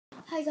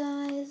Hi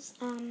guys,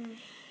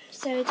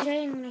 so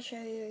today I'm going to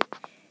show you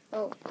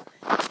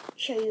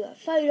a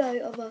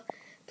photo of a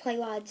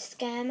Playwide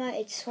scammer.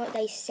 It's what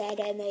they said,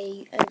 and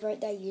they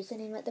wrote their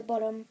username at the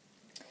bottom.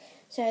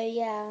 So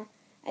yeah,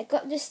 I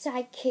got this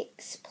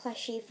Sidekicks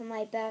plushie for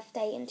my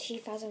birthday in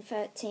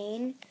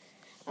 2013.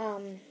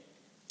 So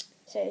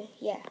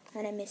yeah,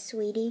 her name is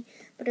Sweetie,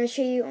 but I'll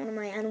show you one of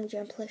my Animal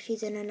Jam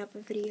plushies in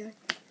another video.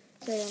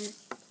 So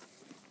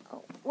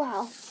oh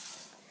wow.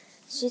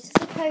 She's a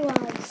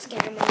Playwide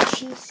scammer.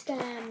 She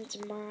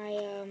scammed my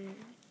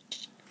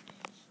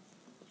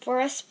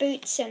Forest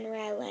Boots and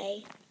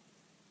Raleigh.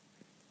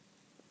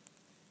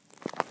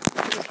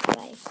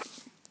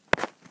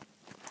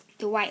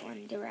 The white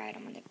one, the red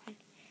one, the one.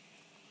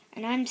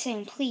 And I'm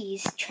saying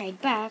please trade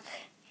back.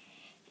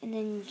 And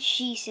then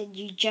she said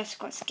you just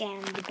got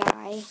scammed,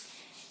 guy.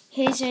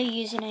 Here's her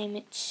username.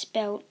 It's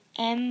spelled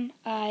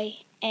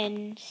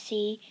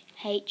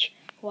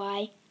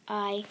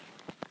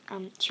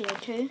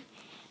Minchyi202.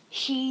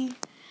 She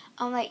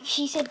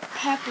said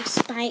Purple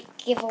Spike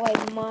give away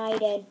my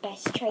dead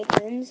best trade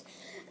wins,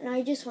 and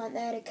I just went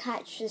there to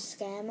catch the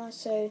scammer,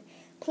 so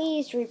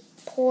please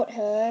report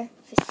her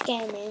for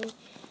scamming,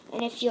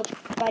 and if you're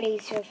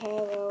buddies with her,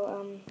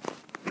 well,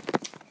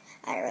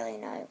 I don't really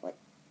know what,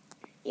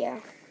 yeah.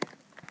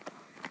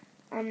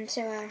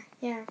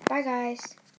 Yeah, bye guys.